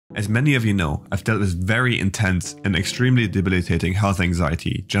As many of you know, I've dealt with very intense and extremely debilitating health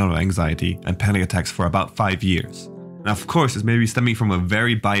anxiety, general anxiety, and panic attacks for about 5 years. Now, of course, this may be stemming from a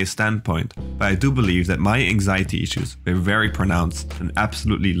very biased standpoint, but I do believe that my anxiety issues were very pronounced and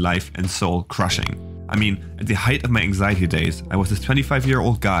absolutely life and soul crushing. I mean, at the height of my anxiety days, I was this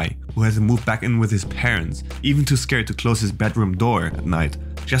 25-year-old guy who has to move back in with his parents, even too scared to close his bedroom door at night,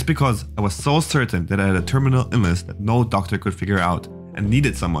 just because I was so certain that I had a terminal illness that no doctor could figure out and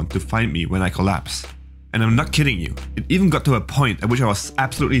needed someone to find me when I collapsed. And I'm not kidding you, it even got to a point at which I was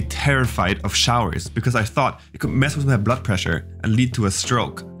absolutely terrified of showers because I thought it could mess with my blood pressure and lead to a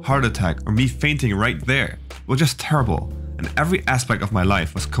stroke, heart attack, or me fainting right there. It was just terrible, and every aspect of my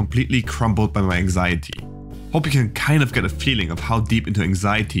life was completely crumbled by my anxiety. Hope you can kind of get a feeling of how deep into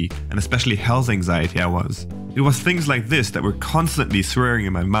anxiety, and especially health anxiety, I was. It was things like this that were constantly swirling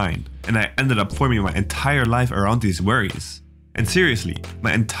in my mind, and I ended up forming my entire life around these worries. And seriously,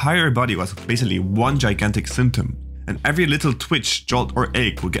 my entire body was basically one gigantic symptom, and every little twitch, jolt, or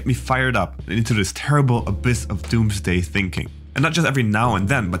ache would get me fired up and into this terrible abyss of doomsday thinking. And not just every now and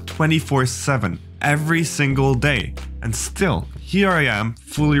then, but 24/7, every single day. And still, here I am,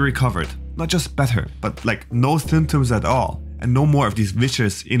 fully recovered. Not just better, but like no symptoms at all, and no more of these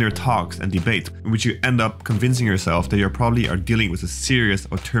vicious inner talks and debates in which you end up convincing yourself that you probably are dealing with a serious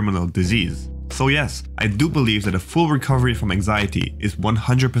or terminal disease. So yes, I do believe that a full recovery from anxiety is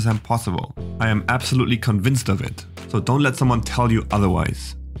 100% possible. I am absolutely convinced of it, so don't let someone tell you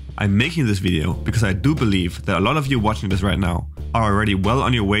otherwise. I'm making this video because I do believe that a lot of you watching this right now are already well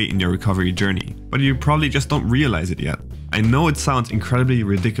on your way in your recovery journey, but you probably just don't realize it yet. I know it sounds incredibly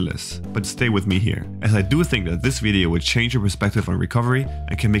ridiculous, but stay with me here, as I do think that this video would change your perspective on recovery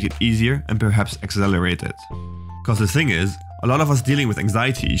and can make it easier and perhaps accelerate it. Because the thing is, a lot of us dealing with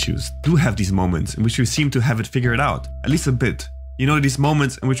anxiety issues do have these moments in which we seem to have it figured out, at least a bit. You know, these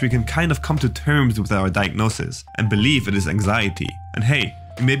moments in which we can kind of come to terms with our diagnosis and believe it is anxiety. And hey,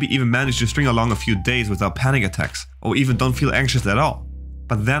 we maybe even manage to string along a few days without panic attacks, or even don't feel anxious at all.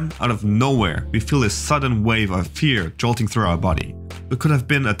 But then, out of nowhere, we feel this sudden wave of fear jolting through our body. It could have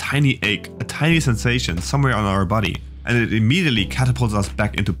been a tiny ache, a tiny sensation somewhere on our body, and it immediately catapults us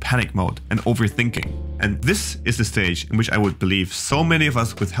back into panic mode and overthinking. And this is the stage in which I would believe so many of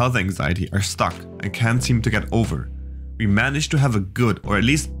us with health anxiety are stuck and can't seem to get over. We manage to have a good or at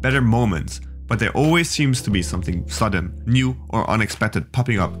least better moments, but there always seems to be something sudden, new, or unexpected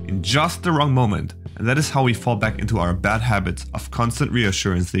popping up in just the wrong moment, and that is how we fall back into our bad habits of constant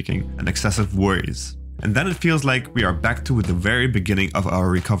reassurance seeking and excessive worries. And then it feels like we are back to the very beginning of our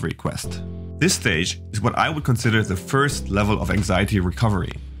recovery quest. This stage is what I would consider the first level of anxiety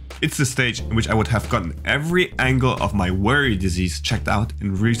recovery. It's the stage in which I would have gotten every angle of my worry disease checked out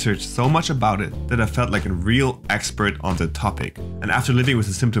and researched so much about it that I felt like a real expert on the topic. And after living with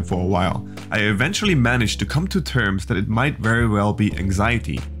the symptom for a while, I eventually managed to come to terms that it might very well be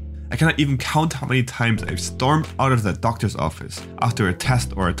anxiety. I cannot even count how many times I've stormed out of that doctor's office after a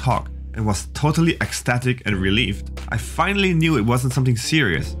test or a talk and was totally ecstatic and relieved. I finally knew it wasn't something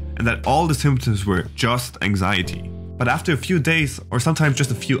serious and that all the symptoms were just anxiety. But after a few days, or sometimes just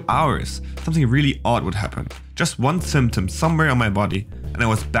a few hours, something really odd would happen. Just one symptom somewhere on my body, and I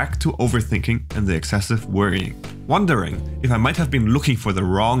was back to overthinking and the excessive worrying. Wondering if I might have been looking for the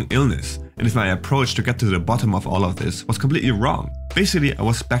wrong illness, and if my approach to get to the bottom of all of this was completely wrong. Basically, I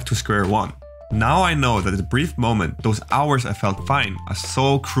was back to square one. Now I know that the brief moment, those hours I felt fine, are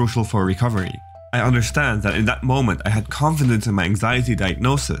so crucial for recovery. I understand that in that moment I had confidence in my anxiety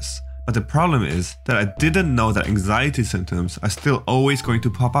diagnosis. But the problem is that I didn't know that anxiety symptoms are still always going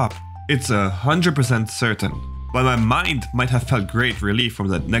to pop up. It's 100% certain. While my mind might have felt great relief from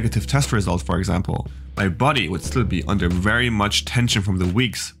the negative test result, for example, my body would still be under very much tension from the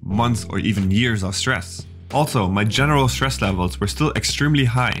weeks, months, or even years of stress. Also, my general stress levels were still extremely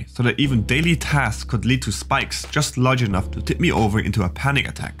high, so that even daily tasks could lead to spikes just large enough to tip me over into a panic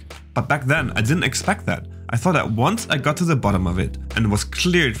attack. But back then, I didn't expect that. I thought that once I got to the bottom of it and was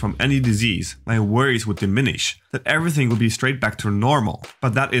cleared from any disease, my worries would diminish, that everything would be straight back to normal.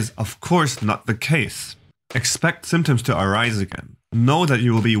 But that is, of course, not the case. Expect symptoms to arise again. Know that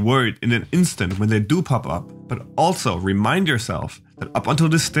you will be worried in an instant when they do pop up, but also remind yourself that up until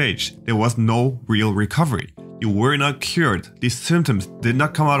this stage, there was no real recovery. You were not cured. These symptoms did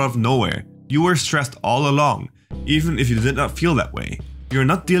not come out of nowhere. You were stressed all along, even if you did not feel that way. You're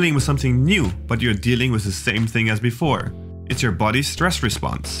not dealing with something new, but you're dealing with the same thing as before. It's your body's stress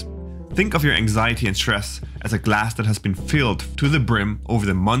response. Think of your anxiety and stress as a glass that has been filled to the brim over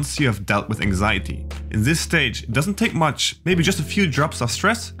the months you have dealt with anxiety. In this stage, it doesn't take much, maybe just a few drops of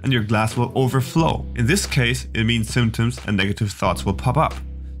stress and your glass will overflow. In this case, it means symptoms and negative thoughts will pop up.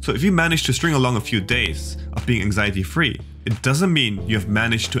 So if you manage to string along a few days of being anxiety-free, it doesn't mean you have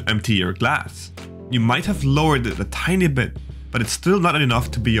managed to empty your glass. You might have lowered it a tiny bit, but it's still not enough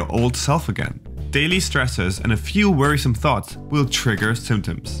to be your old self again. Daily stressors and a few worrisome thoughts will trigger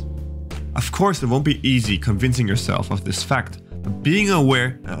symptoms. Of course, it won't be easy convincing yourself of this fact, but being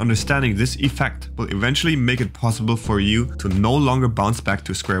aware and understanding this effect will eventually make it possible for you to no longer bounce back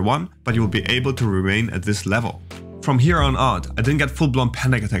to square one, but you will be able to remain at this level. From here on out, I didn't get full-blown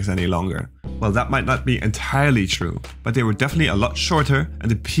panic attacks any longer. Well, that might not be entirely true, but they were definitely a lot shorter, and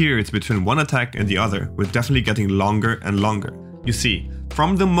the periods between one attack and the other were definitely getting longer and longer. You see,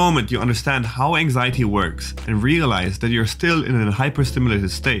 from the moment you understand how anxiety works and realize that you're still in a hyperstimulated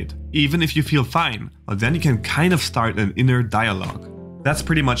state, even if you feel fine, well, then you can kind of start an inner dialogue. That's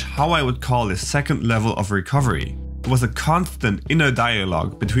pretty much how I would call this second level of recovery. It was a constant inner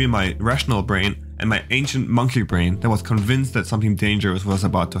dialogue between my rational brain and my ancient monkey brain that was convinced that something dangerous was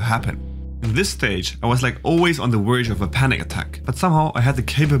about to happen. In this stage, I was like always on the verge of a panic attack, but somehow I had the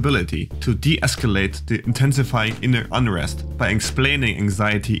capability to de-escalate the intensifying inner unrest by explaining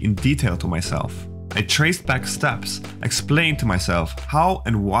anxiety in detail to myself. I traced back steps, explained to myself how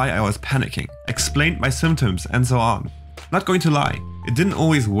and why I was panicking, explained my symptoms and so on. Not going to lie, it didn't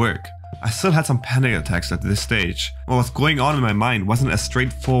always work. I still had some panic attacks at this stage. What was going on in my mind wasn't as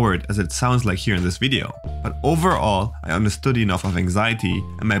straightforward as it sounds like here in this video. But overall, I understood enough of anxiety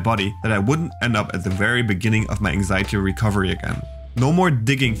and my body that I wouldn't end up at the very beginning of my anxiety recovery again. No more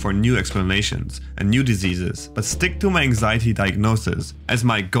digging for new explanations and new diseases, but stick to my anxiety diagnosis as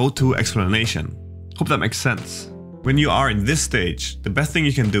my go-to explanation. Hope that makes sense. When you are in this stage, the best thing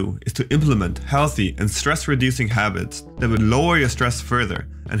you can do is to implement healthy and stress-reducing habits that will lower your stress further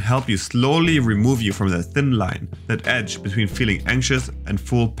and help you slowly remove you from that thin line, that edge between feeling anxious and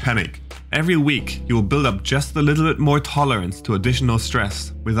full panic. Every week, you will build up just a little bit more tolerance to additional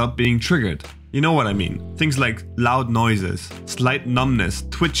stress without being triggered. You know what I mean? Things like loud noises, slight numbness,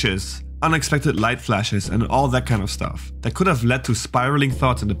 twitches, unexpected light flashes, and all that kind of stuff that could have led to spiraling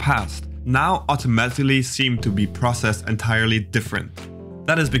thoughts in the past now automatically seem to be processed entirely different.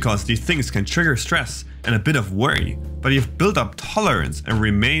 That is because these things can trigger stress and a bit of worry, but you've built up tolerance and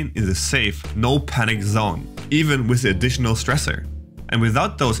remain in the safe, no panic zone, even with the additional stressor. And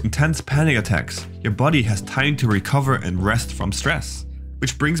without those intense panic attacks, your body has time to recover and rest from stress.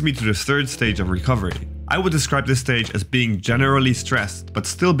 Which brings me to the third stage of recovery. I would describe this stage as being generally stressed, but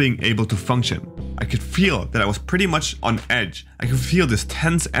still being able to function. I could feel that I was pretty much on edge. I could feel this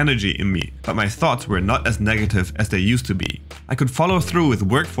tense energy in me, but my thoughts were not as negative as they used to be. I could follow through with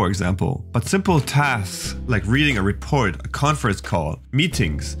work, for example, but simple tasks like reading a report, a conference call,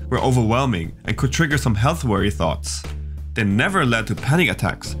 meetings were overwhelming and could trigger some health worry thoughts. They never led to panic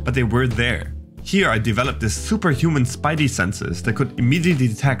attacks, but they were there. Here I developed this superhuman spidey senses that could immediately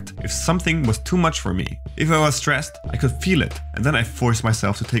detect if something was too much for me. If I was stressed, I could feel it, and then I forced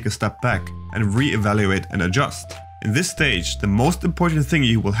myself to take a step back and re-evaluate and adjust. In this stage, the most important thing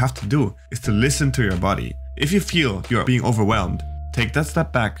you will have to do is to listen to your body. If you feel you are being overwhelmed, take that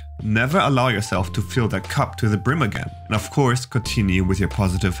step back, never allow yourself to fill that cup to the brim again, and of course continue with your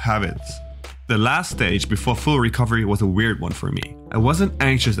positive habits. The last stage before full recovery was a weird one for me. I wasn't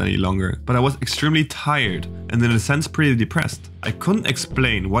anxious any longer, but I was extremely tired and in a sense pretty depressed. I couldn't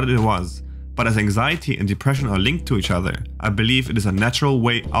explain what it was, but as anxiety and depression are linked to each other, I believe it is a natural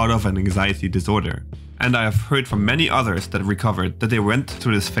way out of an anxiety disorder. And I have heard from many others that recovered that they went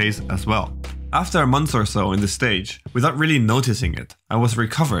through this phase as well. After a month or so in this stage, without really noticing it, I was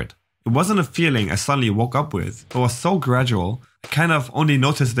recovered. It wasn't a feeling I suddenly woke up with, but was so gradual, I kind of only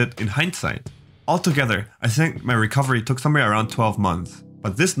noticed it in hindsight. Altogether, I think my recovery took somewhere around 12 months,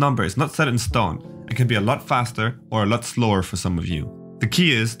 but this number is not set in stone and can be a lot faster or a lot slower for some of you. The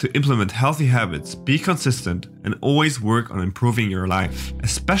key is to implement healthy habits, be consistent, and always work on improving your life,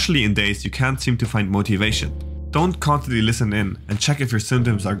 especially in days you can't seem to find motivation. Don't constantly listen in and check if your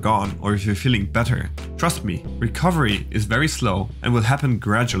symptoms are gone or if you're feeling better. Trust me, recovery is very slow and will happen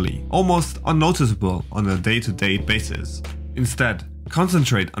gradually, almost unnoticeable on a day-to-day basis. Instead,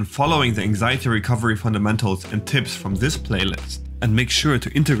 concentrate on following the anxiety recovery fundamentals and tips from this playlist and make sure to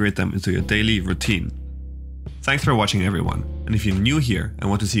integrate them into your daily routine. Thanks for watching everyone, and if you're new here and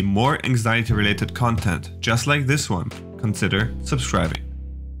want to see more anxiety related content just like this one, consider subscribing.